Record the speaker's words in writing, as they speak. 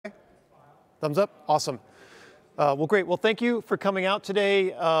Thumbs up? Awesome. Well, great. Well, thank you for coming out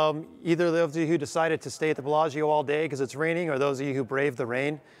today. Either those of you who decided to stay at the Bellagio all day because it's raining, or those of you who braved the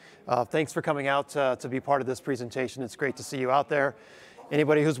rain. Thanks for coming out to be part of this presentation. It's great to see you out there.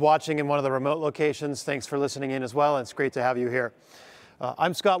 Anybody who's watching in one of the remote locations, thanks for listening in as well, and it's great to have you here.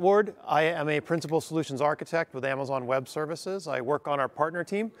 I'm Scott Ward. I am a Principal Solutions Architect with Amazon Web Services. I work on our partner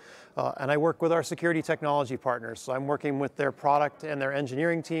team, and I work with our security technology partners. So I'm working with their product and their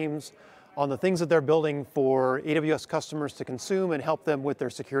engineering teams on the things that they're building for AWS customers to consume and help them with their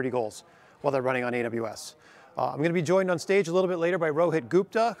security goals while they're running on AWS. I'm going to be joined on stage a little bit later by Rohit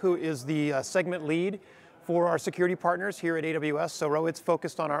Gupta, who is the segment lead for our security partners here at AWS. So Rohit's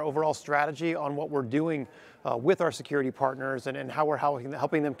focused on our overall strategy on what we're doing with our security partners and how we're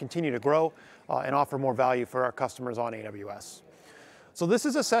helping them continue to grow and offer more value for our customers on AWS. So this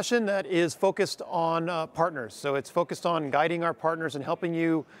is a session that is focused on partners. So it's focused on guiding our partners and helping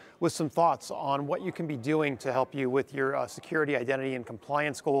you with some thoughts on what you can be doing to help you with your security, identity, and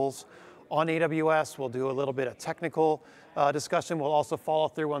compliance goals on AWS. We'll do a little bit of technical discussion. We'll also follow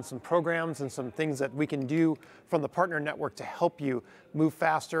through on some programs and some things that we can do from the partner network to help you move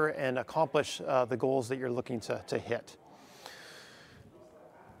faster and accomplish the goals that you're looking to hit.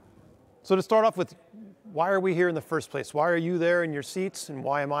 So to start off with, why are we here in the first place? Why are you there in your seats, and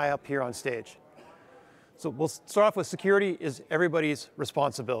why am I up here on stage? So we'll start off with security is everybody's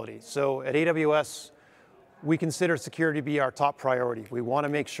responsibility. So at AWS, we consider security to be our top priority. We want to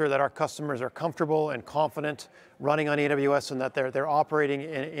make sure that our customers are comfortable and confident running on AWS and that they're operating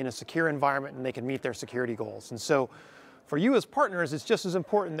in a secure environment and they can meet their security goals. And so for you as partners, it's just as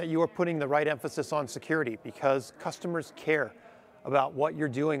important that you are putting the right emphasis on security, because customers care about what you're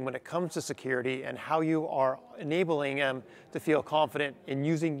doing when it comes to security and how you are enabling them to feel confident in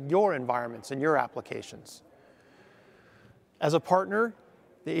using your environments and your applications. As a partner,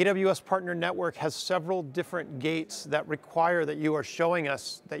 the AWS Partner Network has several different gates that require that you are showing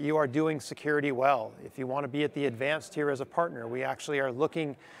us that you are doing security well. If you want to be at the advanced tier as a partner, we actually are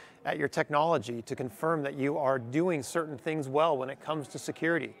looking at your technology to confirm that you are doing certain things well when it comes to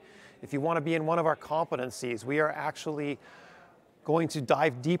security. If you want to be in one of our competencies, we are actually going to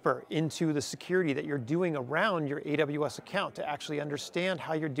dive deeper into the security that you're doing around your AWS account to actually understand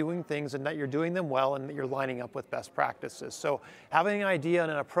how you're doing things and that you're doing them well and that you're lining up with best practices. So having an idea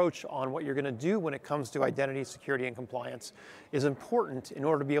and an approach on what you're going to do when it comes to identity, security, and compliance is important in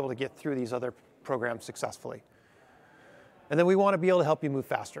order to be able to get through these other programs successfully. And then we want to be able to help you move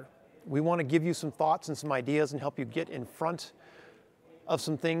faster. We want to give you some thoughts and some ideas and help you get in front of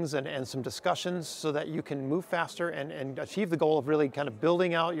some things and some discussions so that you can move faster and achieve the goal of really kind of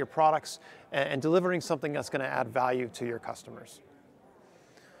building out your products and delivering something that's going to add value to your customers.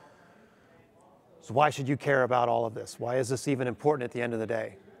 So why should you care about all of this? Why is this even important at the end of the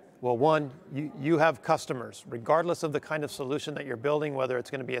day? Well, one, you have customers, regardless of the kind of solution that you're building, whether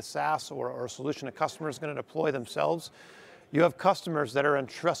it's going to be a SaaS or a solution a customer is going to deploy themselves. You have customers that are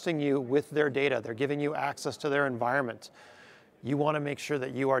entrusting you with their data. They're giving you access to their environment. You want to make sure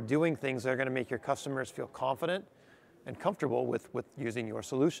that you are doing things that are going to make your customers feel confident and comfortable with using your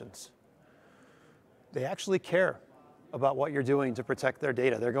solutions. They actually care about what you're doing to protect their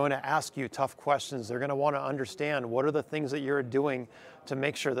data. They're going to ask you tough questions. They're going to want to understand what are the things that you're doing to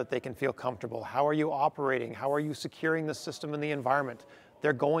make sure that they can feel comfortable. How are you operating? How are you securing the system and the environment?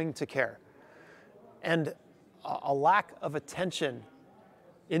 They're going to care. And a lack of attention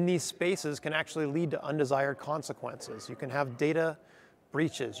in these spaces can actually lead to undesired consequences. You can have data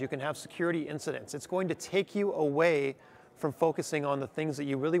breaches, you can have security incidents. It's going to take you away from focusing on the things that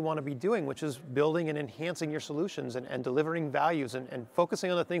you really want to be doing, which is building and enhancing your solutions and delivering values and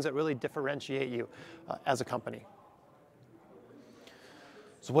focusing on the things that really differentiate you as a company.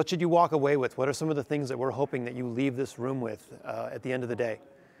 So what should you walk away with? What are some of the things that we're hoping that you leave this room with at the end of the day?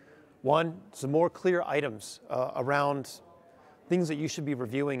 One, some more clear items around things that you should be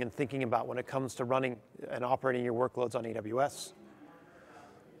reviewing and thinking about when it comes to running and operating your workloads on AWS.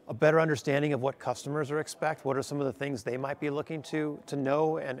 A better understanding of what customers expect. What are some of the things they might be looking to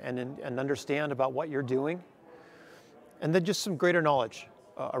know and understand about what you're doing? And then just some greater knowledge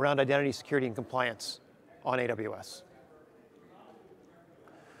around identity, security, and compliance on AWS.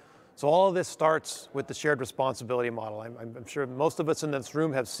 So all of this starts with the shared responsibility model. I'm sure most of us in this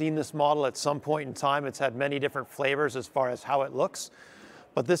room have seen this model at some point in time. It's had many different flavors as far as how it looks,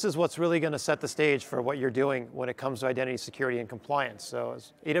 but this is what's really going to set the stage for what you're doing when it comes to identity, security, and compliance. So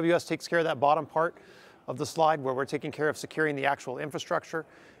as AWS takes care of that bottom part of the slide where we're taking care of securing the actual infrastructure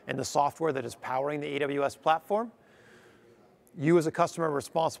and the software that is powering the AWS platform, you as a customer are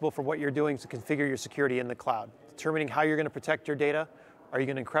responsible for what you're doing to configure your security in the cloud, determining how you're going to protect your data, Are you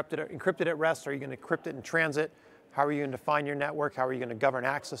going to encrypt it at rest? Are you going to encrypt it in transit? How are you going to define your network? How are you going to govern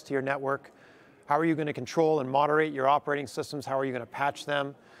access to your network? How are you going to control and moderate your operating systems? How are you going to patch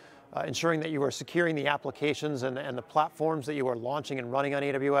them? Ensuring that you are securing the applications and the platforms that you are launching and running on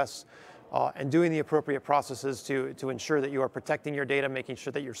AWS, and doing the appropriate processes to ensure that you are protecting your data, making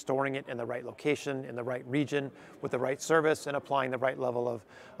sure that you're storing it in the right location, in the right region, with the right service, and applying the right level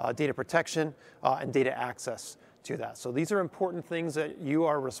of data protection and data access to that. So these are important things that you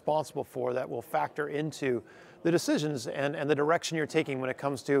are responsible for that will factor into the decisions and the direction you're taking when it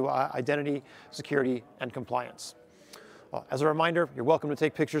comes to identity, security, and compliance. As a reminder, you're welcome to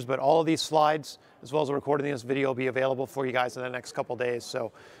take pictures, but all of these slides, as well as a recording of this video, will be available for you guys in the next couple days,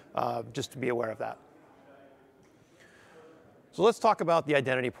 so just to be aware of that. So let's talk about the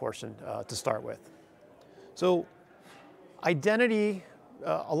identity portion to start with. So identity,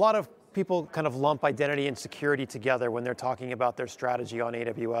 a lot of people kind of lump identity and security together when they're talking about their strategy on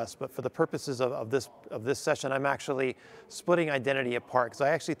AWS, but for the purposes of this session, I'm actually splitting identity apart because I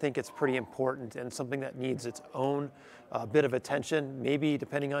actually think it's pretty important and something that needs its own bit of attention. Maybe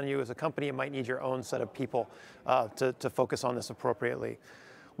depending on you as a company, it might need your own set of people to focus on this appropriately.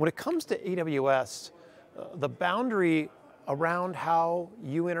 When it comes to AWS, the boundary around how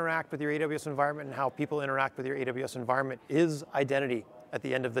you interact with your AWS environment and how people interact with your AWS environment is identity at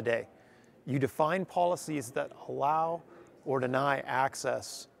the end of the day. You define policies that allow or deny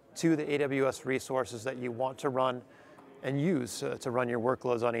access to the AWS resources that you want to run and use to run your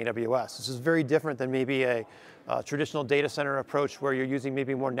workloads on AWS. This is very different than maybe a traditional data center approach where you're using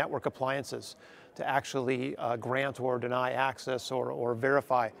maybe more network appliances to actually grant or deny access or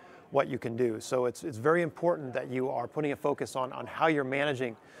verify what you can do. So it's very important that you are putting a focus on how you're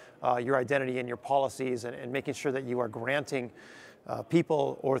managing your identity and your policies and making sure that you are granting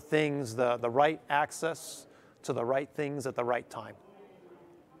people or things the right access to the right things at the right time.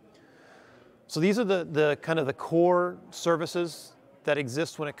 So these are the kind of the core services that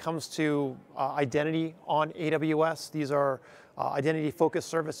exist when it comes to identity on AWS. These are identity-focused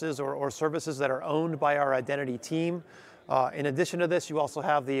services or services that are owned by our identity team. In addition to this, you also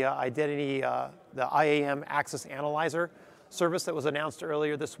have the the IAM Access Analyzer service that was announced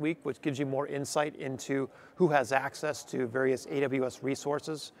earlier this week, which gives you more insight into who has access to various AWS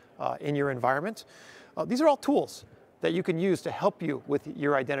resources in your environment. These are all tools that you can use to help you with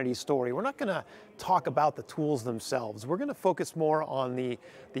your identity story. We're not going to talk about the tools themselves. We're going to focus more on the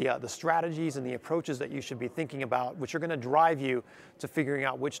strategies and the approaches that you should be thinking about, which are going to drive you to figuring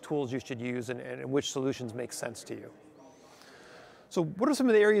out which tools you should use and which solutions make sense to you. So what are some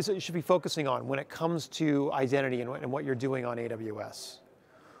of the areas that you should be focusing on when it comes to identity and what you're doing on AWS?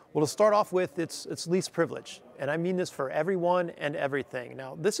 Well, to start off with, it's least privilege. And I mean this for everyone and everything.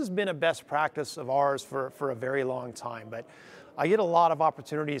 Now, this has been a best practice of ours for a very long time, but I get a lot of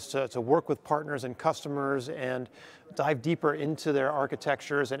opportunities to work with partners and customers and dive deeper into their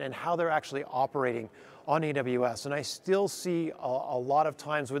architectures and how they're actually operating on AWS. And I still see a lot of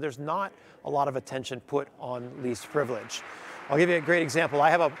times where there's not a lot of attention put on least privilege. I'll give you a great example. I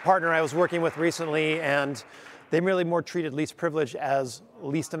have a partner I was working with recently, and they really more treated least privilege as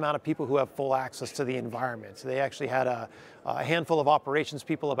least amount of people who have full access to the environment. So they actually had a handful of operations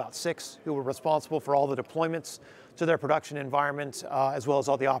people, about 6, who were responsible for all the deployments to their production environment, as well as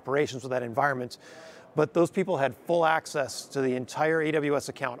all the operations of that environment. But those people had full access to the entire AWS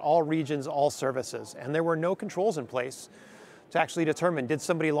account, all regions, all services, and there were no controls in place to actually determine, did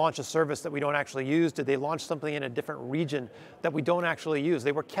somebody launch a service that we don't actually use? Did they launch something in a different region that we don't actually use?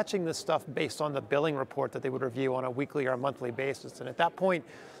 They were catching this stuff based on the billing report that they would review on a weekly or a monthly basis. And at that point,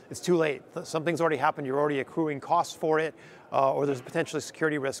 it's too late. Something's already happened, you're already accruing costs for it, or there's potentially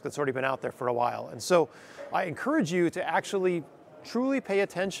security risk that's already been out there for a while. And so I encourage you to actually truly pay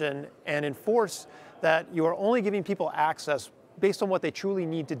attention and enforce that you are only giving people access based on what they truly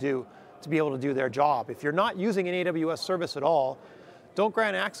need to do to be able to do their job. If you're not using an AWS service at all, don't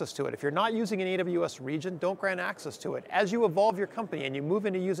grant access to it. If you're not using an AWS region, don't grant access to it. As you evolve your company and you move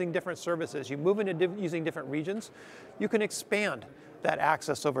into using different services, you move into using different regions, you can expand that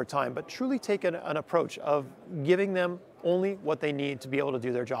access over time, but truly take an approach of giving them only what they need to be able to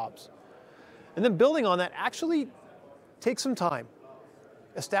do their jobs. And then building on that, actually take some time.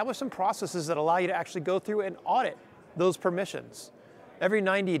 Establish some processes that allow you to actually go through and audit those permissions. Every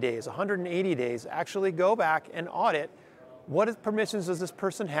 90 days, 180 days, actually go back and audit what permissions does this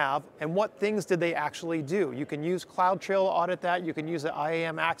person have and what things did they actually do. You can use CloudTrail to audit that. You can use the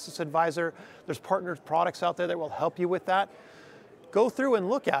IAM Access Advisor. There's partner products out there that will help you with that. Go through and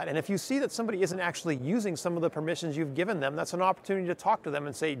look at, and if you see that somebody isn't actually using some of the permissions you've given them, that's an opportunity to talk to them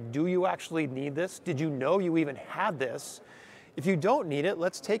and say, do you actually need this? Did you know you even had this? If you don't need it,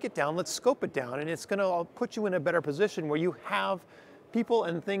 let's take it down, let's scope it down, and it's going to put you in a better position where you have people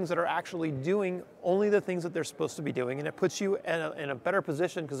and things that are actually doing only the things that they're supposed to be doing, and it puts you in a better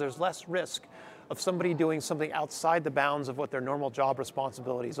position because there's less risk of somebody doing something outside the bounds of what their normal job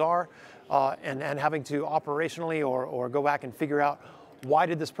responsibilities are, and having to operationally or go back and figure out why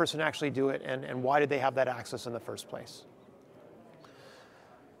did this person actually do it, and why did they have that access in the first place.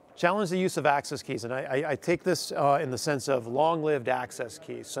 Challenge the use of access keys, and I take this in the sense of long-lived access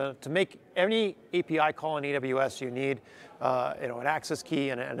keys. So to make any API call in AWS, you need an access key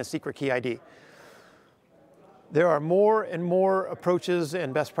and a secret key ID. There are more and more approaches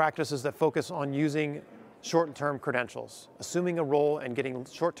and best practices that focus on using short-term credentials, assuming a role and getting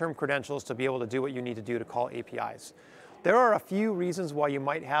short-term credentials to be able to do what you need to do to call APIs. There are a few reasons why you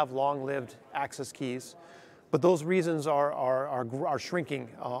might have long-lived access keys, but those reasons are shrinking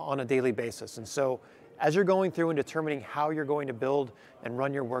on a daily basis. And so as you're going through and determining how you're going to build and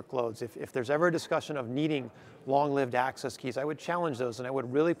run your workloads, if there's ever a discussion of needing long-lived access keys, I would challenge those, and I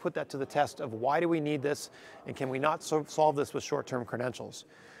would really put that to the test of why do we need this, and can we not solve this with short-term credentials?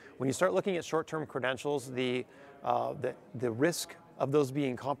 When you start looking at short-term credentials, the risk of those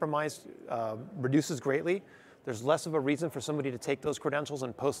being compromised reduces greatly. There's less of a reason for somebody to take those credentials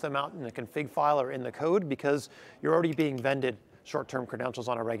and post them out in the config file or in the code because you're already being vended short-term credentials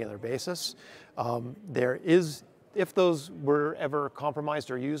on a regular basis. If those were ever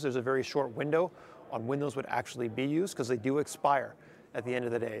compromised or used, there's a very short window on when those would actually be used because they do expire at the end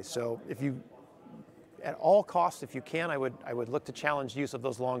of the day. So if you, at all costs, if you can, I would look to challenge use of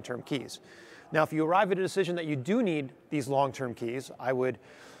those long-term keys. Now, if you arrive at a decision that you do need these long-term keys, I would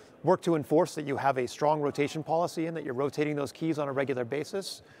work to enforce that you have a strong rotation policy and that you're rotating those keys on a regular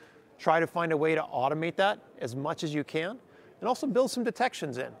basis. Try to find a way to automate that as much as you can, and also build some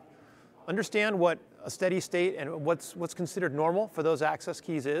detections in. Understand what a steady state and what's considered normal for those access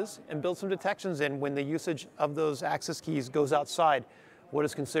keys is, and build some detections in when the usage of those access keys goes outside what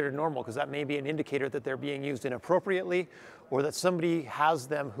is considered normal, because that may be an indicator that they're being used inappropriately or that somebody has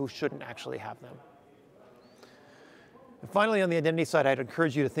them who shouldn't actually have them. And finally, on the identity side, I'd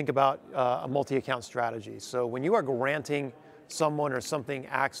encourage you to think about a multi-account strategy. So when you are granting someone or something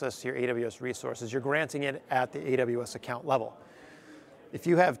access to your AWS resources, you're granting it at the AWS account level. If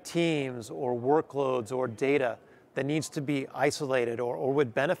you have teams or workloads or data that needs to be isolated or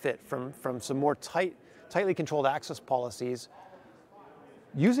would benefit from some more tightly controlled access policies,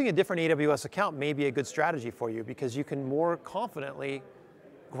 using a different AWS account may be a good strategy for you because you can more confidently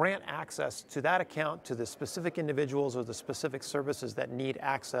grant access to that account to the specific individuals or the specific services that need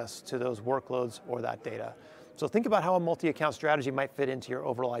access to those workloads or that data. So think about how a multi-account strategy might fit into your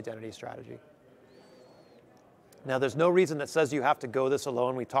overall identity strategy. Now, there's no reason that says you have to go this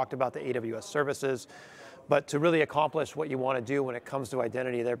alone. We talked about the AWS services, but to really accomplish what you want to do when it comes to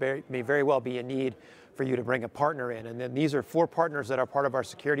identity, there may very well be a need for you to bring a partner in. And then these are 4 partners that are part of our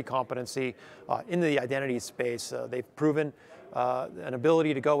security competency in the identity space. They've proven an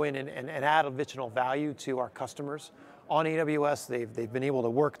ability to go in and add additional value to our customers on AWS. They've been able to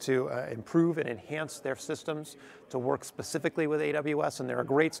work to improve and enhance their systems to work specifically with AWS, and they're a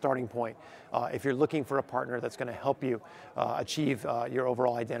great starting point if you're looking for a partner that's going to help you achieve your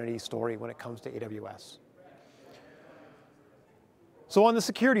overall identity story when it comes to AWS. So on the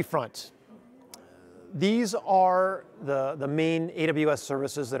security front, these are the main AWS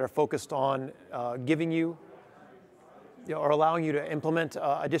services that are focused on giving you or allowing you to implement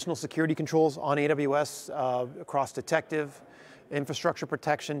additional security controls on AWS across detective, infrastructure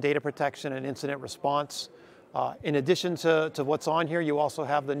protection, data protection, and incident response. In addition to what's on here, you also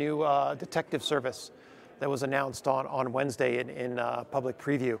have the new detective service that was announced on Wednesday in public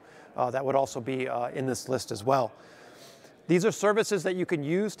preview that would also be in this list as well. These are services that you can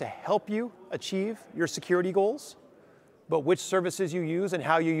use to help you achieve your security goals. But which services you use and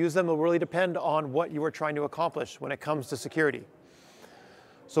how you use them will really depend on what you are trying to accomplish when it comes to security.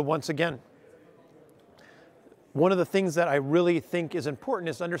 So once again, one of the things that I really think is important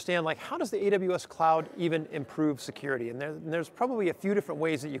is to understand, like, how does the AWS cloud even improve security? And there's probably a few different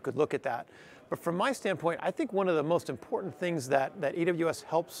ways that you could look at that. But from my standpoint, I think one of the most important things that AWS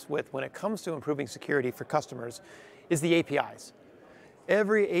helps with when it comes to improving security for customers is the APIs.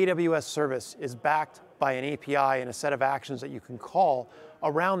 Every AWS service is backed by an API and a set of actions that you can call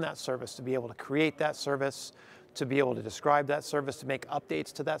around that service to be able to create that service, to be able to describe that service, to make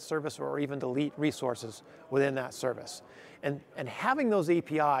updates to that service, or even delete resources within that service. And having those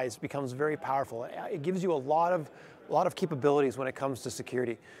APIs becomes very powerful. It gives you a lot of capabilities when it comes to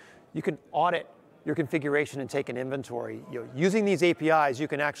security. You can audit your configuration and take an inventory. Using these APIs, you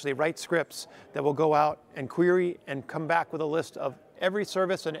can actually write scripts that will go out and query and come back with a list of every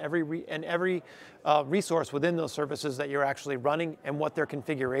service and every resource within those services that you're actually running and what their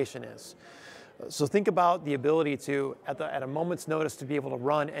configuration is. So think about the ability to, at a moment's notice, to be able to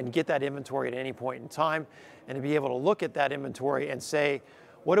run and get that inventory at any point in time, and to be able to look at that inventory and say,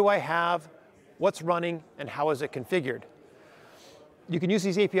 what do I have, what's running, and how is it configured? You can use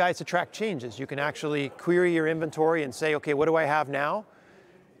these APIs to track changes. You can actually query your inventory and say, okay, what do I have now?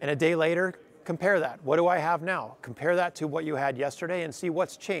 And a day later, compare that. What do I have now? Compare that to what you had yesterday and see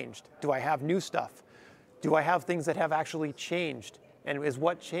what's changed. Do I have new stuff? Do I have things that have actually changed? And is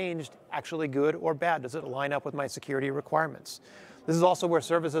what changed actually good or bad? Does it line up with my security requirements? This is also where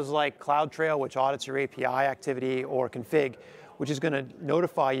services like CloudTrail, which audits your API activity, or Config, which is going to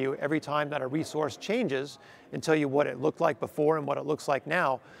notify you every time that a resource changes and tell you what it looked like before and what it looks like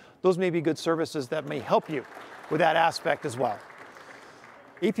now. Those may be good services that may help you with that aspect as well.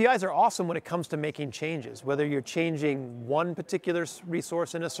 APIs are awesome when it comes to making changes, whether you're changing one particular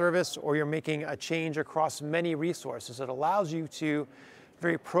resource in a service or you're making a change across many resources. It allows you to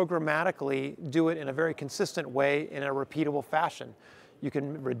very programmatically do it in a very consistent way in a repeatable fashion. You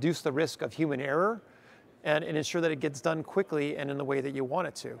can reduce the risk of human error and ensure that it gets done quickly and in the way that you want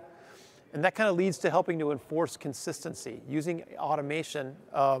it to. And that kind of leads to helping to enforce consistency. Using automation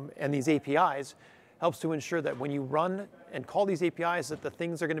and these APIs helps to ensure that when you run and call these APIs, that the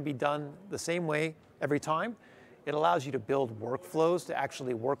things are going to be done the same way every time. It allows you to build workflows to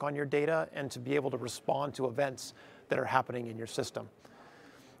actually work on your data and to be able to respond to events that are happening in your system.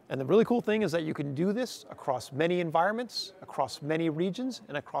 And the really cool thing is that you can do this across many environments, across many regions,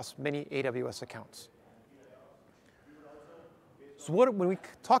 and across many AWS accounts. So when we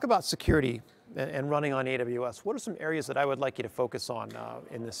talk about security and running on AWS, what are some areas that I would like you to focus on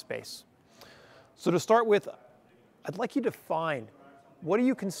in this space? So to start with, I'd like you to define, what do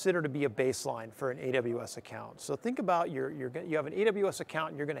you consider to be a baseline for an AWS account? So think about you have an AWS account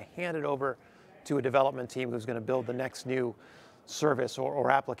and you're going to hand it over to a development team who's going to build the next new service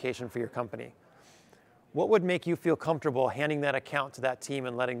or application for your company. What would make you feel comfortable handing that account to that team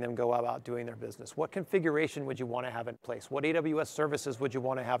and letting them go about doing their business? What configuration would you want to have in place? What AWS services would you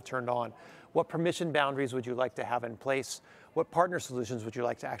want to have turned on? What permission boundaries would you like to have in place? What partner solutions would you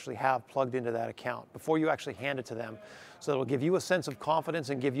like to actually have plugged into that account before you actually hand it to them? So it'll give you a sense of confidence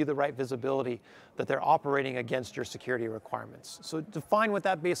and give you the right visibility that they're operating against your security requirements. So define what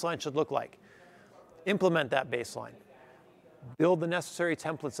that baseline should look like. Implement that baseline. Build the necessary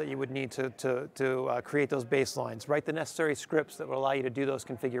templates that you would need to create those baselines. Write the necessary scripts that will allow you to do those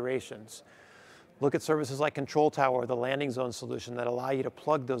configurations. Look at services like Control Tower or the landing zone solution that allow you to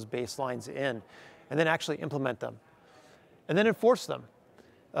plug those baselines in and then actually implement them. And then enforce them.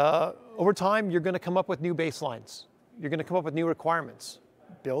 Over time, you're going to come up with new baselines. You're going to come up with new requirements.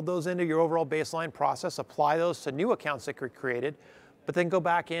 Build those into your overall baseline process, apply those to new accounts that were created, but then go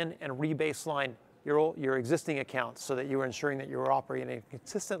back in and re-baseline your existing accounts so that you are ensuring that you're operating at a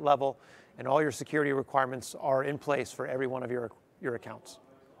consistent level and all your security requirements are in place for every one of your accounts.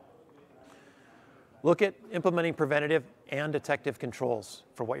 Look at implementing preventative and detective controls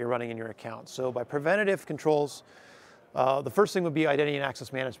for what you're running in your account. So by preventative controls, the first thing would be identity and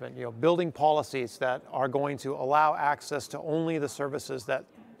access management, building policies that are going to allow access to only the services that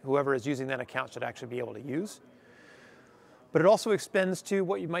whoever is using that account should actually be able to use. But it also extends to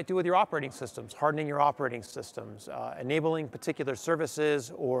what you might do with your operating systems, hardening your operating systems, enabling particular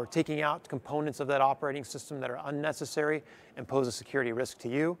services or taking out components of that operating system that are unnecessary and pose a security risk to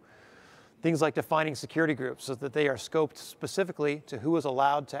you. Things like defining security groups so that they are scoped specifically to who is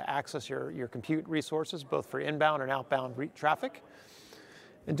allowed to access your compute resources, both for inbound and outbound traffic.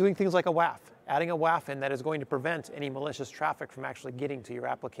 And doing things like a WAF, adding a WAF in that is going to prevent any malicious traffic from actually getting to your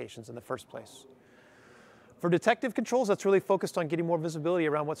applications in the first place. For detective controls, that's really focused on getting more visibility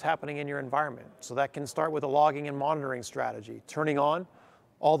around what's happening in your environment. So that can start with a logging and monitoring strategy, turning on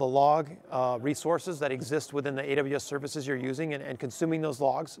all the log resources that exist within the AWS services you're using and consuming those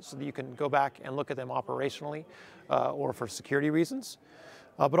logs so that you can go back and look at them operationally or for security reasons.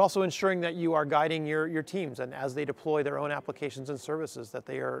 But also ensuring that you are guiding your teams and as they deploy their own applications and services that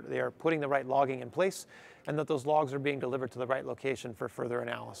they are putting the right logging in place and that those logs are being delivered to the right location for further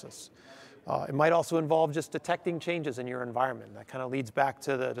analysis. It might also involve just detecting changes in your environment. That kind of leads back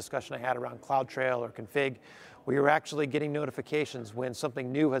to the discussion I had around CloudTrail or Config, where you're actually getting notifications when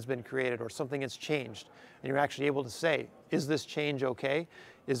something new has been created or something has changed. And you're actually able to say, is this change okay?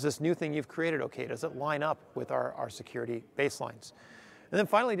 Is this new thing you've created okay? Does it line up with our security baselines? And then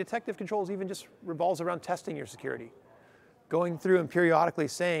finally, detective controls even just revolves around testing your security. Going through and periodically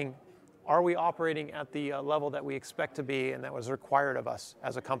saying, Are we operating at the level that we expect to be and that was required of us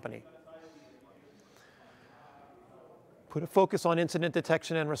as a company? Put a focus on incident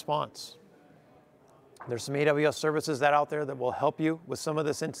detection and response. There's some AWS services out there that will help you with some of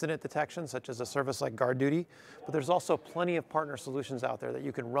this incident detection, such as a service like GuardDuty, but there's also plenty of partner solutions out there that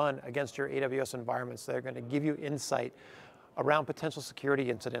you can run against your AWS environments that are going to give you insight around potential security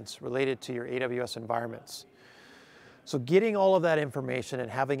incidents related to your AWS environments. So getting all of that information and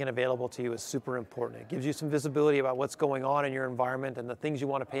having it available to you is super important. It gives you some visibility about what's going on in your environment and the things you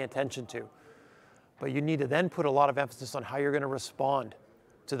want to pay attention to. But you need to then put a lot of emphasis on how you're going to respond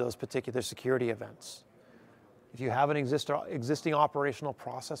to those particular security events. If you have an existing operational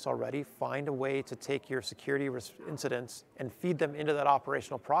process already, find a way to take your security incidents and feed them into that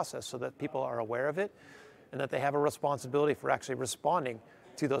operational process so that people are aware of it and that they have a responsibility for actually responding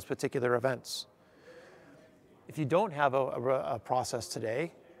to those particular events. If you don't have a process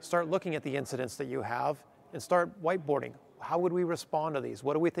today, start looking at the incidents that you have and start whiteboarding. How would we respond to these?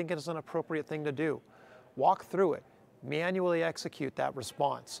 What do we think is an appropriate thing to do? Walk through it, manually execute that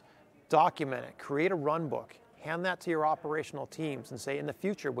response, document it, create a run book. Hand that to your operational teams and say, in the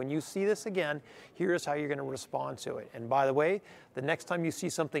future, when you see this again, here's how you're going to respond to it. And by the way, the next time you see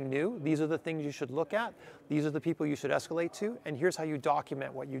something new, these are the things you should look at. These are the people you should escalate to. And here's how you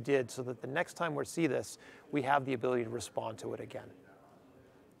document what you did so that the next time we see this, we have the ability to respond to it again.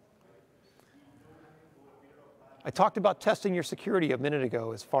 I talked about testing your security a minute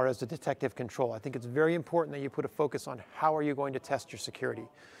ago as far as the detective control. I think it's very important that you put a focus on how are you going to test your security.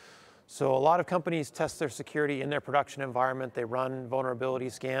 So a lot of companies test their security in their production environment. They run vulnerability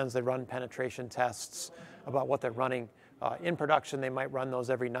scans, they run penetration tests about what they're running. In production, they might run those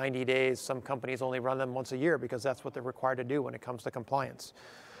every 90 days. Some companies only run them once a year because that's what they're required to do when it comes to compliance.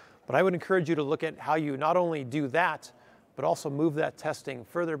 But I would encourage you to look at how you not only do that, but also move that testing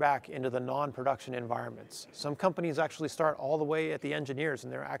further back into the non-production environments. Some companies actually start all the way at the engineers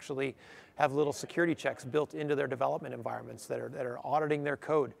and they actually have little security checks built into their development environments that are auditing their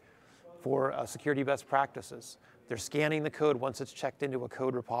code for security best practices. They're scanning the code once it's checked into a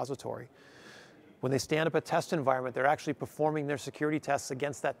code repository. When they stand up a test environment, they're actually performing their security tests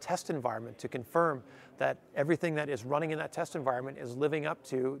against that test environment to confirm that everything that is running in that test environment is living up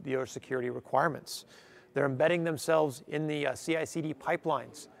to your security requirements. They're embedding themselves in the CI/CD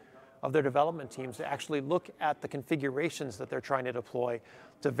pipelines of their development teams to actually look at the configurations that they're trying to deploy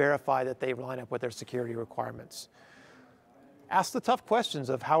to verify that they line up with their security requirements. Ask the tough questions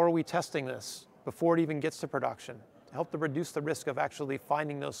of how are we testing this before it even gets to production, to help to reduce the risk of actually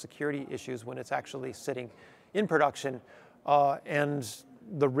finding those security issues when it's actually sitting in production, and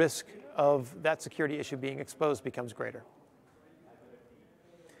the risk of that security issue being exposed becomes greater.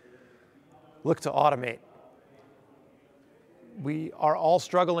 Look to automate. We are all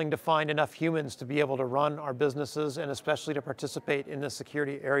struggling to find enough humans to be able to run our businesses and especially to participate in the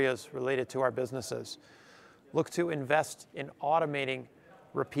security areas related to our businesses. Look to invest in automating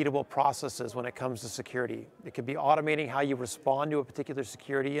repeatable processes when it comes to security. It could be automating how you respond to a particular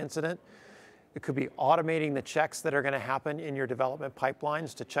security incident. It could be automating the checks that are going to happen in your development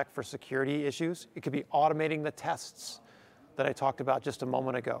pipelines to check for security issues. It could be automating the tests that I talked about just a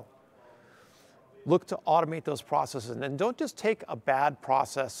moment ago. Look to automate those processes, and then don't just take a bad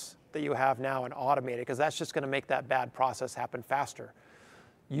process that you have now and automate it, because that's just going to make that bad process happen faster.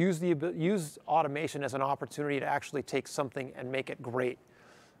 Use automation as an opportunity to actually take something and make it great.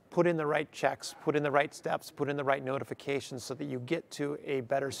 Put in the right checks, put in the right steps, put in the right notifications so that you get to a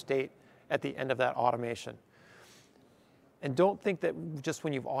better state at the end of that automation. And don't think that just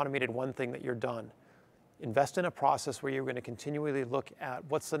when you've automated one thing that you're done. Invest in a process where you're going to continually look at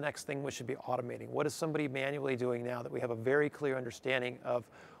what's the next thing we should be automating. What is somebody manually doing now that we have a very clear understanding of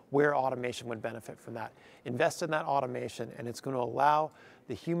where automation would benefit from that. Invest in that automation, and it's going to allow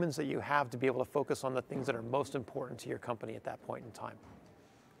the humans that you have to be able to focus on the things that are most important to your company at that point in time.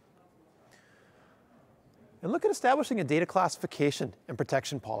 And look at establishing a data classification and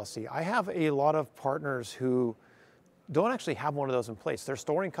protection policy. I have a lot of partners who don't actually have one of those in place. They're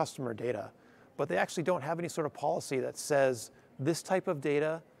storing customer data, but they actually don't have any sort of policy that says this type of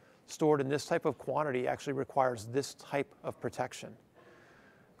data stored in this type of quantity actually requires this type of protection.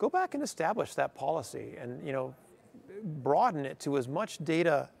 Go back and establish that policy and broaden it to as much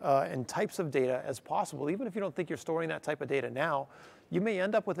data and types of data as possible. Even if you don't think you're storing that type of data now, you may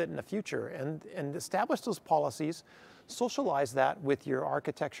end up with it in the future, and establish those policies, socialize that with your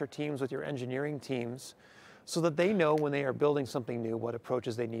architecture teams, with your engineering teams, so that they know when they are building something new what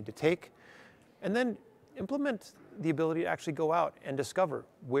approaches they need to take, and then implement the ability to actually go out and discover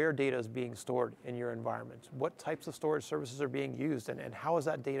where data is being stored in your environment, what types of storage services are being used, and how is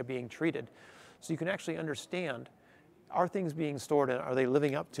that data being treated. So you can actually understand, are things being stored and are they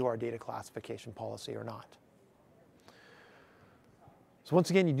living up to our data classification policy or not? So once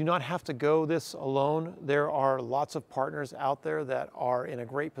again, you do not have to go this alone. There are lots of partners out there that are in a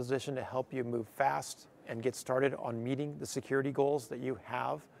great position to help you move fast and get started on meeting the security goals that you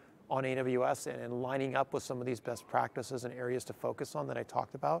have on AWS and lining up with some of these best practices and areas to focus on that I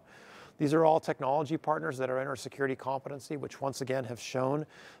talked about. These are all technology partners that are in our security competency, which once again have shown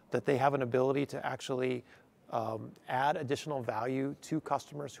that they have an ability to actually add additional value to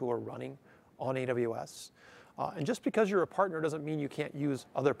customers who are running on AWS. And just because you're a partner doesn't mean you can't use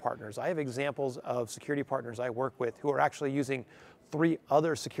other partners. I have examples of security partners I work with who are actually using 3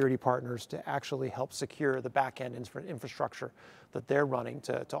 other security partners to actually help secure the back-end infrastructure that they're running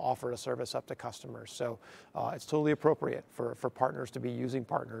to offer a service up to customers. So it's totally appropriate for partners to be using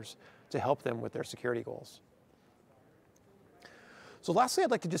partners to help them with their security goals. So lastly,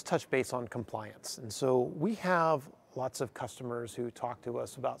 I'd like to just touch base on compliance. And so we have lots of customers who talk to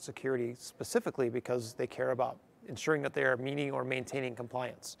us about security specifically because they care about ensuring that they are meeting or maintaining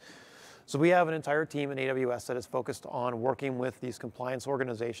compliance. So we have an entire team in AWS that is focused on working with these compliance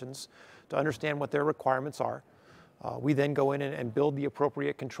organizations to understand what their requirements are. We then go in and build the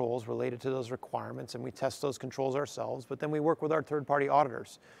appropriate controls related to those requirements, and we test those controls ourselves, but then we work with our third-party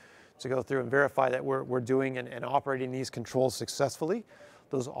auditors to go through and verify that we're doing and operating these controls successfully.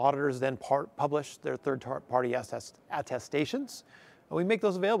 Those auditors then publish their third-party attestations, and we make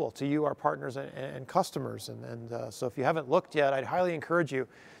those available to you, our partners and customers. So if you haven't looked yet, I'd highly encourage you.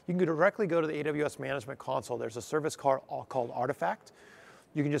 You can directly go to the AWS Management Console. There's a service called Artifact.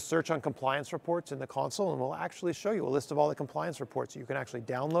 You can just search on compliance reports in the console, and we'll actually show you a list of all the compliance reports you can actually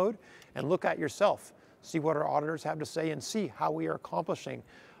download and look at yourself, see what our auditors have to say, and see how we are accomplishing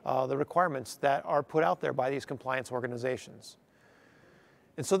the requirements that are put out there by these compliance organizations.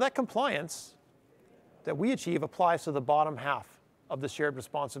 And so that compliance that we achieve applies to the bottom half of the shared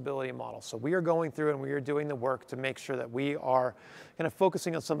responsibility model. So we are going through and we are doing the work to make sure that we are kind of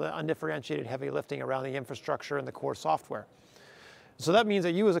focusing on some of the undifferentiated heavy lifting around the infrastructure and the core software. So that means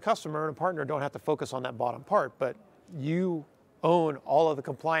that you as a customer and a partner don't have to focus on that bottom part, but you own all of the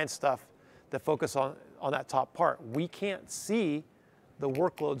compliance stuff that focus on that top part. We can't see the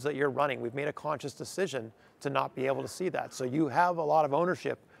workloads that you're running. We've made a conscious decision to not be able to see that. So you have a lot of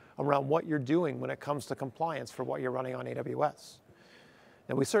ownership around what you're doing when it comes to compliance for what you're running on AWS.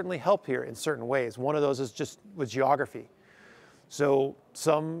 And we certainly help here in certain ways. One of those is just with geography. So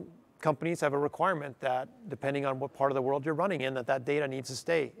some companies have a requirement that depending on what part of the world you're running in, that data needs to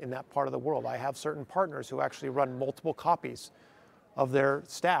stay in that part of the world. I have certain partners who actually run multiple copies of their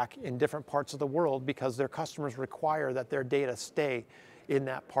stack in different parts of the world because their customers require that their data stay in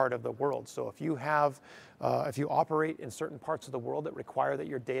that part of the world. So if you operate in certain parts of the world that require that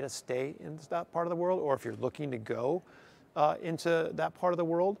your data stay in that part of the world, or if you're looking to go into that part of the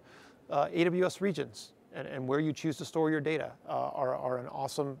world, AWS regions and where you choose to store your data are an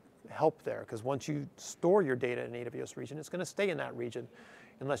awesome help there, because once you store your data in an AWS region, it's going to stay in that region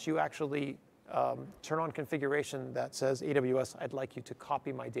unless you actually turn on configuration that says, AWS, I'd like you to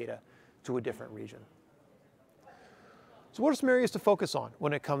copy my data to a different region. So what are some areas to focus on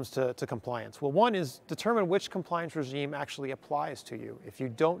when it comes to compliance? Well, one is determine which compliance regime actually applies to you. If you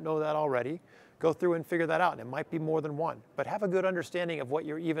don't know that already, go through and figure that out. And it might be more than one, but have a good understanding of what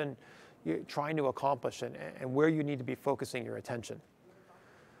you're trying to accomplish and where you need to be focusing your attention.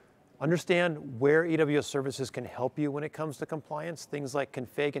 Understand where AWS services can help you when it comes to compliance. Things like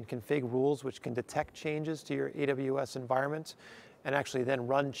config and config rules, which can detect changes to your AWS environment and actually then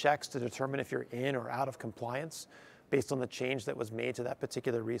run checks to determine if you're in or out of compliance based on the change that was made to that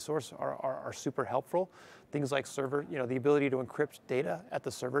particular resource are super helpful. Things like server, the ability to encrypt data at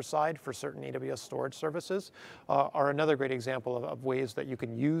the server side for certain AWS storage services are another great example of ways that you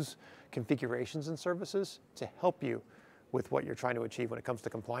can use configurations and services to help you with what you're trying to achieve when it comes to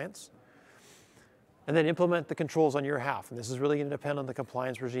compliance. And then implement the controls on your behalf. And this is really going to depend on the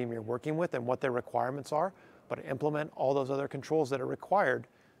compliance regime you're working with and what their requirements are, but implement all those other controls that are required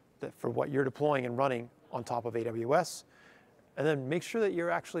for what you're deploying and running on top of AWS. And then make sure that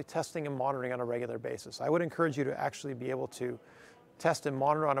you're actually testing and monitoring on a regular basis. I would encourage you to actually be able to test and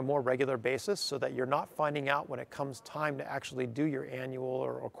monitor on a more regular basis so that you're not finding out when it comes time to actually do your annual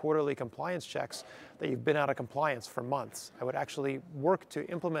or quarterly compliance checks that you've been out of compliance for months. I would actually work to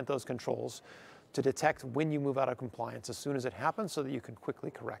implement those controls to detect when you move out of compliance as soon as it happens so that you can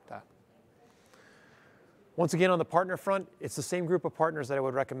quickly correct that. Once again, on the partner front, it's the same group of partners that I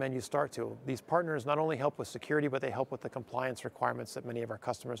would recommend you start to. These partners not only help with security, but they help with the compliance requirements that many of our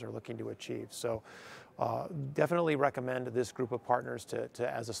customers are looking to achieve. So definitely recommend this group of partners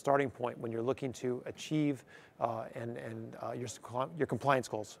as a starting point when you're looking to achieve your compliance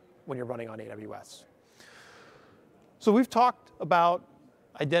goals when you're running on AWS. So we've talked about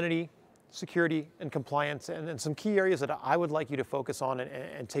identity, security, and compliance, and some key areas that I would like you to focus on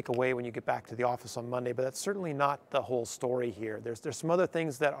and take away when you get back to the office on Monday, but that's certainly not the whole story here. There's some other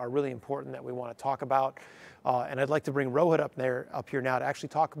things that are really important that we want to talk about, and I'd like to bring Rohit up here now to actually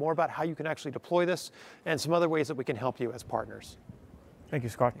talk more about how you can actually deploy this and some other ways that we can help you as partners. Thank you,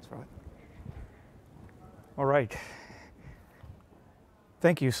 Scott. Thanks, Rohit. All right.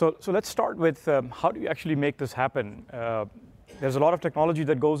 Thank you. So let's start with how do you actually make this happen? There's a lot of technology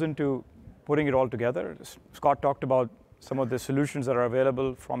that goes into putting it all together. Scott talked about some of the solutions that are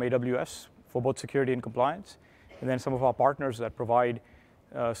available from AWS for both security and compliance, and then some of our partners that provide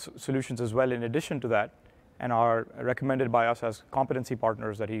solutions as well in addition to that, and are recommended by us as competency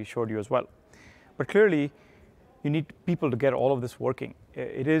partners that he showed you as well. But clearly, you need people to get all of this working.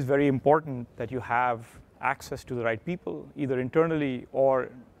 It is very important that you have access to the right people, either internally or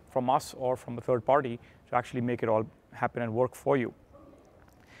from us or from a third party, to actually make it all happen and work for you.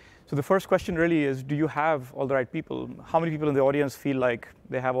 So the first question really is, do you have all the right people? How many people in the audience feel like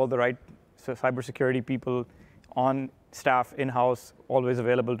they have all the right cybersecurity people on staff, in-house, always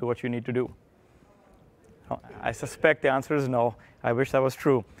available to what you need to do? I suspect the answer is no. I wish that was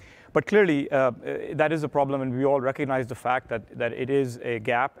true. But clearly, that is a problem, and we all recognize the fact that it is a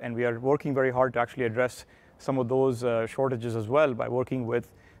gap, and we are working very hard to actually address some of those shortages as well by working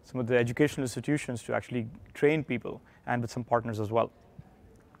with some of the educational institutions to actually train people, and with some partners as well.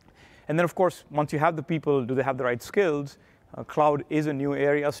 And then, of course, once you have the people, do they have the right skills? Cloud is a new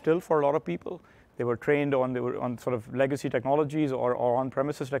area still for a lot of people. They were trained on sort of legacy technologies or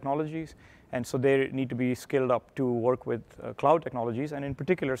on-premises technologies, and so they need to be skilled up to work with cloud technologies, and in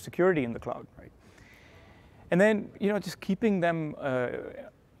particular, security in the cloud, right? And then, just keeping them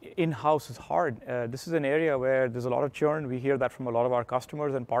in-house is hard. This is an area where there's a lot of churn. We hear that from a lot of our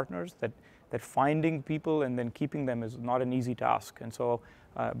customers and partners, that finding people and then keeping them is not an easy task. And so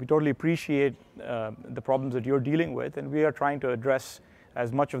we totally appreciate the problems that you're dealing with, and we are trying to address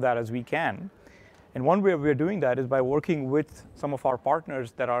as much of that as we can. And one way we're doing that is by working with some of our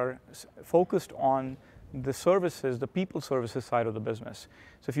partners that are focused on the services, the people services side of the business.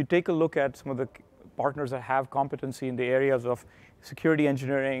 So if you take a look at some of the partners that have competency in the areas of security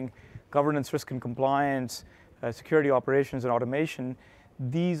engineering, governance, risk and compliance, security operations and automation,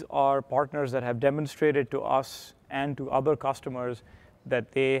 these are partners that have demonstrated to us and to other customers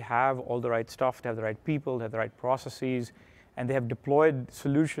that they have all the right stuff, they have the right people, they have the right processes, and they have deployed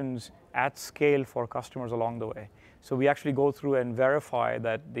solutions at scale for customers along the way. So we actually go through and verify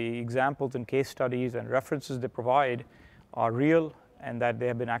that the examples and case studies and references they provide are real, and that they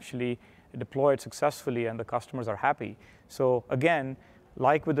have been actually deployed successfully and the customers are happy. So again,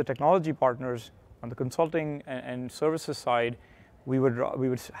 like with the technology partners, on the consulting and services side, we would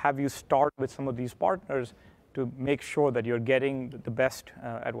have you start with some of these partners to make sure that you're getting the best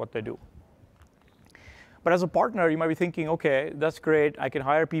at what they do. But as a partner, you might be thinking, okay, that's great. I can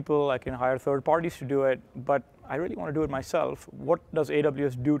hire people, I can hire third parties to do it, but I really want to do it myself. What does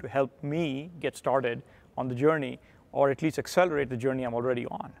AWS do to help me get started on the journey, or at least accelerate the journey I'm already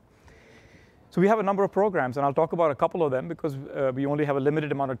on? So we have a number of programs, and I'll talk about a couple of them because we only have a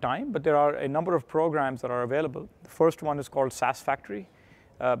limited amount of time, but there are a number of programs that are available. The first one is called SaaS Factory.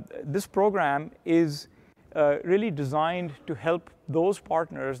 This program is really designed to help those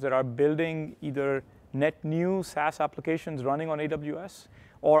partners that are building either net new SaaS applications running on AWS,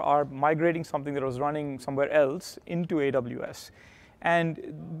 or are migrating something that was running somewhere else into AWS.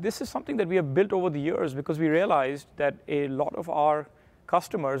 And this is something that we have built over the years because we realized that a lot of our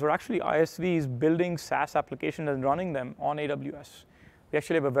customers were actually ISVs building SaaS applications and running them on AWS. We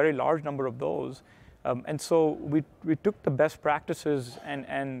actually have a very large number of those. And so we took the best practices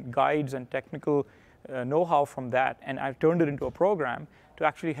and guides and technical know-how from that, and I've turned it into a program to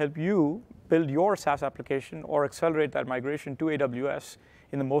actually help you build your SaaS application or accelerate that migration to AWS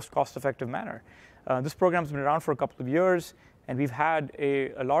in the most cost-effective manner. This program's been around for a couple of years, and we've had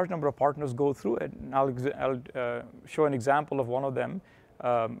a large number of partners go through it. And I'll show an example of one of them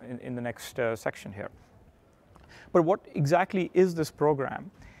in the next section here. But what exactly is this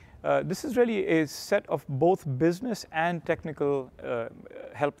program? This is really a set of both business and technical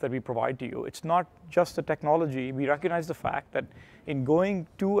help that we provide to you. It's not just the technology. We recognize the fact that in going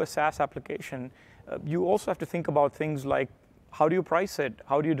to a SaaS application, you also have to think about things like how do you price it?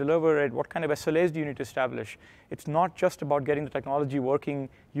 How do you deliver it? What kind of SLAs do you need to establish? It's not just about getting the technology working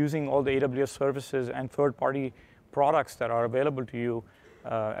using all the AWS services and third-party products that are available to you,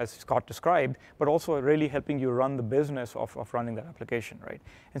 as Scott described, but also really helping you run the business of running that application, right?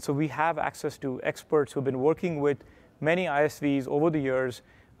 And so we have access to experts who've been working with many ISVs over the years,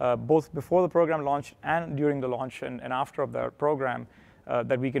 both before the program launched and during the launch and after of the program,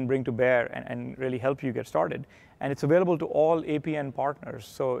 that we can bring to bear and really help you get started. And it's available to all APN partners.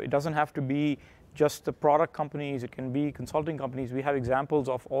 So it doesn't have to be just the product companies. It can be consulting companies. We have examples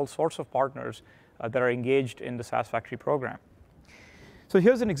of all sorts of partners that are engaged in the SaaS Factory program. So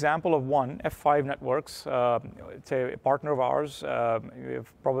here's an example of one, F5 Networks. It's a partner of ours.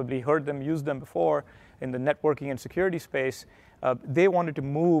 You've probably heard them, used them before in the networking and security space. They wanted to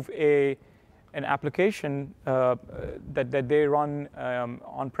move an application that they run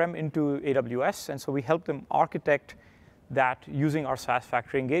on-prem into AWS, and so we help them architect that using our SaaS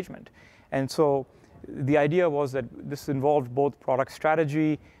Factory engagement. And so the idea was that this involved both product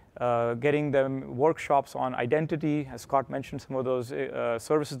strategy, getting them workshops on identity, as Scott mentioned, some of those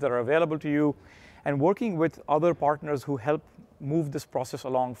services that are available to you, and working with other partners who help move this process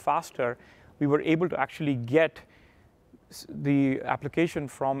along faster. We were able to actually get the application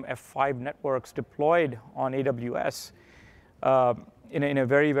from F5 Networks deployed on AWS in a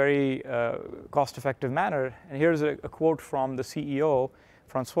very, very cost-effective manner. And here's a quote from the CEO,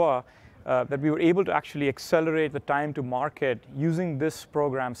 Francois, that we were able to actually accelerate the time to market using this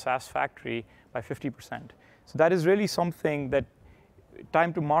program, SaaS Factory, by 50%. So that is really something that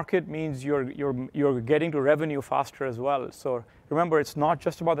time to market means you're getting to revenue faster as well. So remember, it's not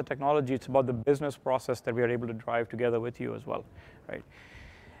just about the technology, it's about the business process that we are able to drive together with you as well, right?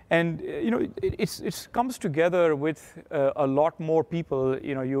 And it comes together with a lot more people.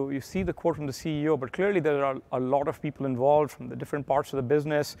 You see the quote from the CEO, but clearly there are a lot of people involved from the different parts of the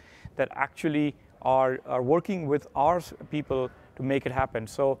business that actually are working with our people to make it happen.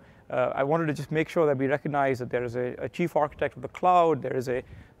 So I wanted to just make sure that we recognize that there is a chief architect of the cloud, there is a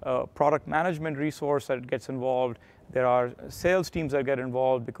product management resource that gets involved, there are sales teams that get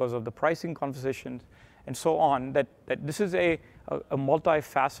involved because of the pricing conversations, and so on, that this is a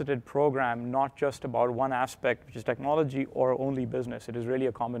multifaceted program, not just about one aspect, which is technology or only business. It is really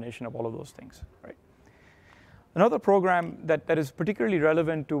a combination of all of those things, right? Another program that is particularly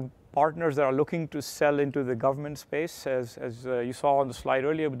relevant to partners that are looking to sell into the government space, as you saw on the slide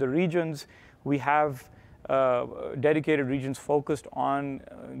earlier, with the regions, we have dedicated regions focused on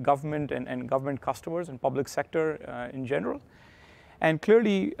government and government customers and public sector in general. And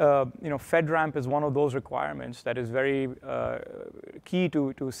clearly, FedRAMP is one of those requirements that is very key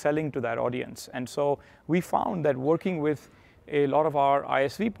to selling to that audience. And so we found that working with a lot of our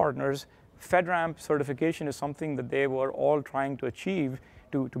ISV partners, FedRAMP certification is something that they were all trying to achieve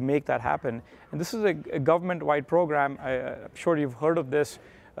to make that happen. And this is a government-wide program. I'm sure you've heard of this,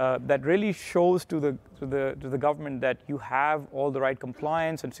 that really shows to the government that you have all the right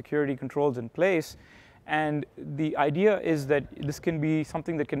compliance and security controls in place. And the idea is that this can be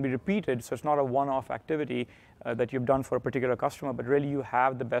something that can be repeated, so it's not a one-off activity that you've done for a particular customer, but really you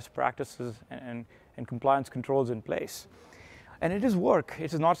have the best practices and compliance controls in place. And it is work.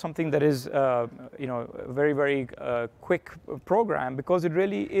 It is not something that is a very, very quick program, because it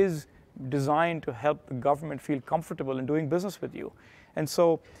really is designed to help the government feel comfortable in doing business with you. And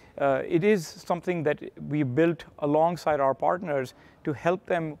so it is something that we built alongside our partners to help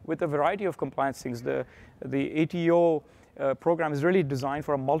them with a variety of compliance things. The ATO program is really designed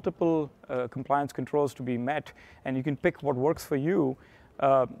for multiple compliance controls to be met, and you can pick what works for you.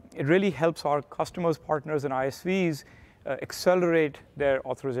 It really helps our customers, partners, and ISVs accelerate their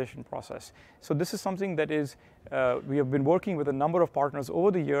authorization process. So this is something that is, we have been working with a number of partners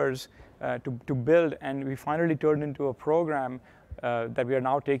over the years to build, and we finally turned into a program that we are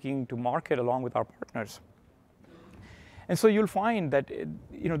now taking to market along with our partners. And so you'll find that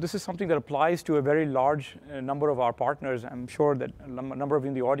this is something that applies to a very large number of our partners. I'm sure that a number of you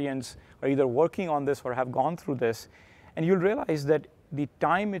in the audience are either working on this or have gone through this. And you'll realize that the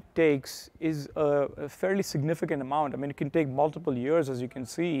time it takes is a fairly significant amount. I mean, it can take multiple years, as you can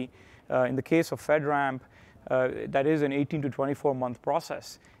see. In the case of FedRAMP, that is an 18 to 24-month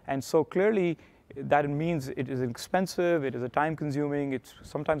process. And so clearly, that means it is expensive, it is a time-consuming, it's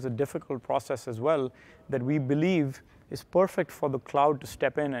sometimes a difficult process as well, that we believe is perfect for the cloud to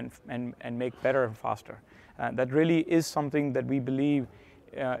step in and make better and faster. That really is something that we believe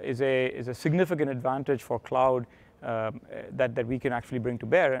is a significant advantage for cloud that we can actually bring to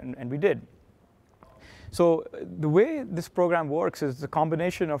bear, and we did. So the way this program works is the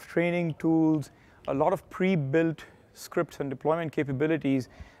combination of training tools, a lot of pre-built scripts and deployment capabilities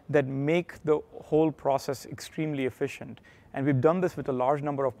that make the whole process extremely efficient. And we've done this with a large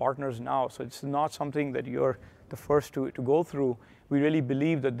number of partners now, so it's not something that you're the first to go through. We really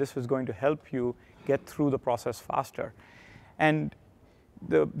believe that this is going to help you get through the process faster. And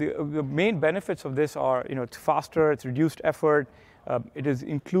the main benefits of this are, it's faster, it's reduced effort, it is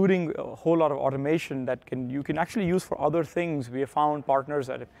including a whole lot of automation that you can actually use for other things. We have found partners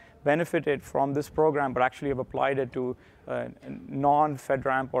that have benefited from this program, but actually have applied it to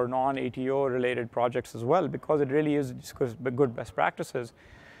non-FedRAMP or non-ATO related projects as well, because it really is just good best practices.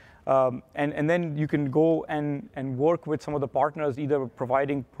 And then you can go and work with some of the partners, either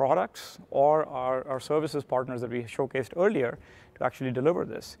providing products or our services partners that we showcased earlier to actually deliver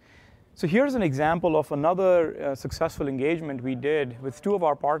this. So here's an example of another successful engagement we did with two of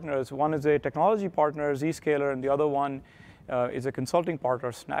our partners. One is a technology partner, Zscaler, and the other one is a consulting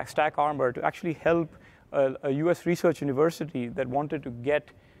partner, StackArmor, to actually help a US research university that wanted to get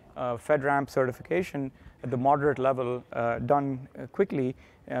FedRAMP certification at the moderate level done quickly,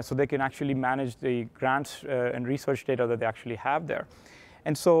 so they can actually manage the grants and research data that they actually have there.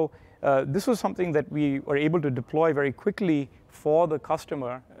 And so this was something that we were able to deploy very quickly for the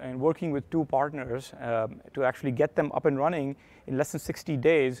customer, and working with two partners to actually get them up and running in less than 60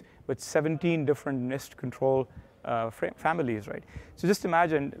 days with 17 different NIST control families, right? So just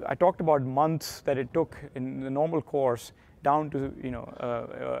imagine, I talked about months that it took in the normal course down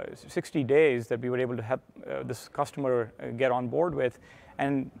to 60 days that we were able to help this customer get on board with.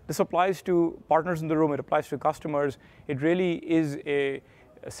 And this applies to partners in the room, it applies to customers. It really is a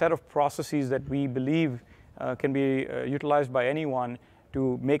set of processes that we believe can be utilized by anyone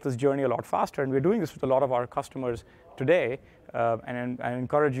to make this journey a lot faster. And we're doing this with a lot of our customers today, and I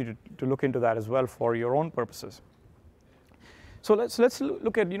encourage you to look into that as well for your own purposes. So let's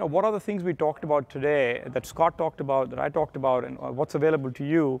look at what are the things we talked about today, that Scott talked about, that I talked about, and what's available to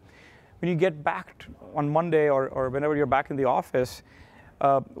you. When you get back on Monday or whenever you're back in the office,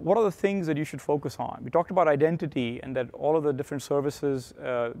 what are the things that you should focus on? We talked about identity and that all of the different services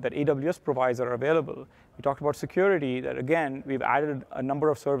that AWS provides are available. We talked about security, that again, we've added a number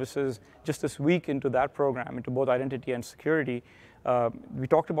of services just this week into that program, into both identity and security. We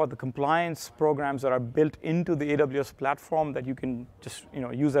talked about the compliance programs that are built into the AWS platform that you can just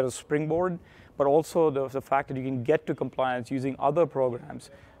use that as a springboard, but also the fact that you can get to compliance using other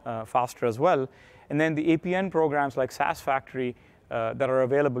programs faster as well. And then the APN programs like SaaS Factory that are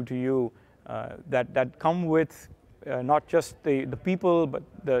available to you that come with not just the people, but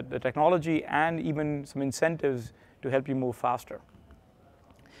the technology and even some incentives to help you move faster.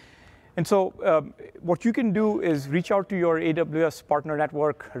 And so what you can do is reach out to your AWS Partner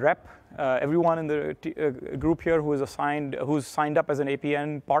Network rep. Everyone in the group here who's signed up as an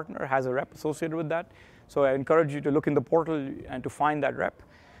APN partner has a rep associated with that. So I encourage you to look in the portal and to find that rep.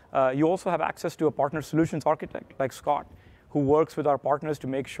 You also have access to a partner solutions architect like Scott, who works with our partners to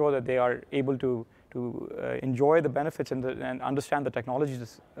make sure that they are able to enjoy the benefits and understand the technologies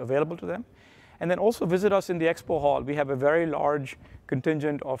that's available to them. And then also visit us in the expo hall. We have a very large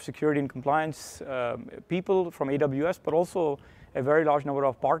contingent of security and compliance people from AWS, but also a very large number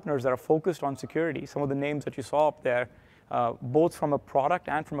of partners that are focused on security. Some of the names that you saw up there, both from a product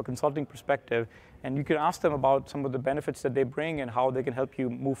and from a consulting perspective. And you can ask them about some of the benefits that they bring and how they can help you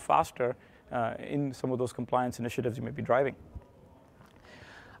move faster in some of those compliance initiatives you may be driving.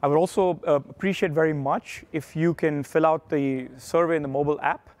 I would also appreciate very much if you can fill out the survey in the mobile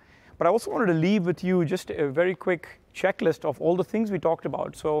app. But I also wanted to leave with you just a very quick checklist of all the things we talked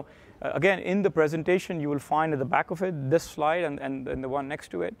about. So again, in the presentation, you will find at the back of it this slide and the one next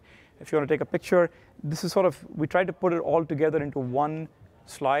to it. If you want to take a picture, this is we tried to put it all together into one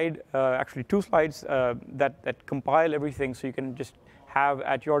slide, actually two slides that compile everything so you can just have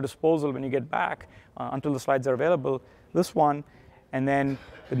at your disposal when you get back until the slides are available. This one, and then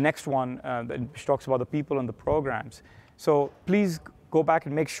the next one which talks about the people and the programs. So please go back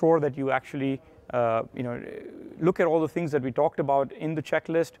and make sure that you actually look at all the things that we talked about in the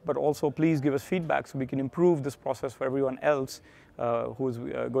checklist, but also please give us feedback so we can improve this process for everyone else who is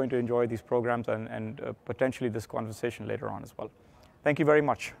going to enjoy these programs and potentially this conversation later on as well. Thank you very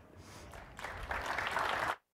much.